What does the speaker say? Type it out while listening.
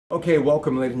Okay,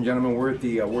 welcome, ladies and gentlemen. We're at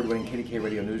the award-winning KDK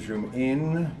Radio Newsroom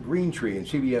in Greentree, and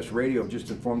CBS Radio just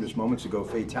informed us moments ago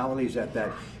fatalities at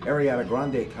that Ariana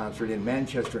Grande concert in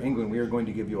Manchester, England. We are going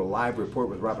to give you a live report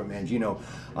with Robert Mangino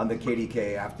on the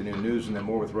KDK Afternoon News, and then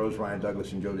more with Rose Ryan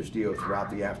Douglas and Joe DiStio throughout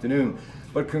the afternoon.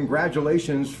 But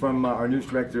congratulations from our news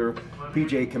director,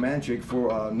 PJ Kamanchik,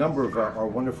 for a number of our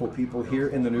wonderful people here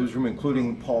in the newsroom,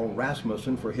 including Paul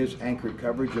Rasmussen for his anchored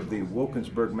coverage of the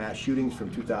Wilkinsburg mass shootings from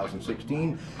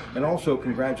 2016. And also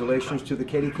congratulations to the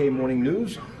KDK Morning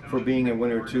News for being a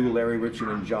winner too, Larry Richard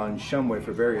and John Shumway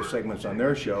for various segments on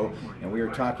their show. And we are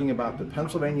talking about the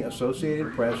Pennsylvania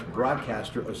Associated Press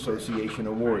Broadcaster Association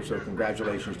Awards, so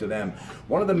congratulations to them.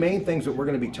 One of the main things that we're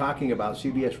going to be talking about,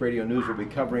 CBS Radio News will be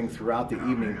covering throughout the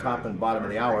evening, top and bottom of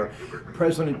the hour.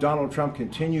 President Donald Trump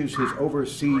continues his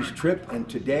overseas trip, and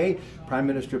today Prime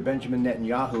Minister Benjamin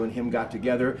Netanyahu and him got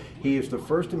together. He is the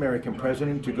first American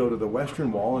president to go to the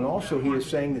Western Wall, and also he is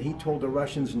saying that he told the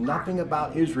Russians nothing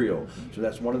about Israel. So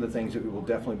that's one of the things that we will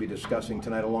definitely be discussing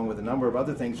tonight, along with a number of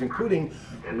other things, including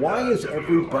why is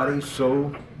everybody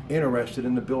so interested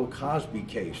in the Bill Cosby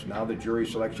case? Now the jury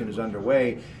selection is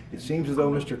underway. It seems as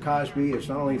though Mr. Cosby is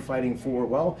not only fighting for,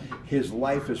 well, his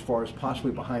life as far as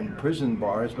possibly behind prison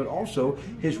bars, but also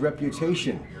his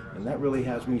reputation. And that really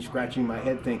has me scratching my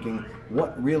head thinking,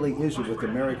 what really is it with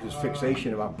America's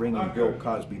fixation about bringing Bill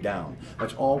Cosby down?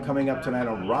 That's all coming up tonight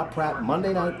on Pratte,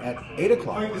 Monday night at 8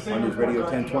 o'clock on News Radio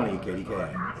 1020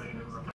 KDKA.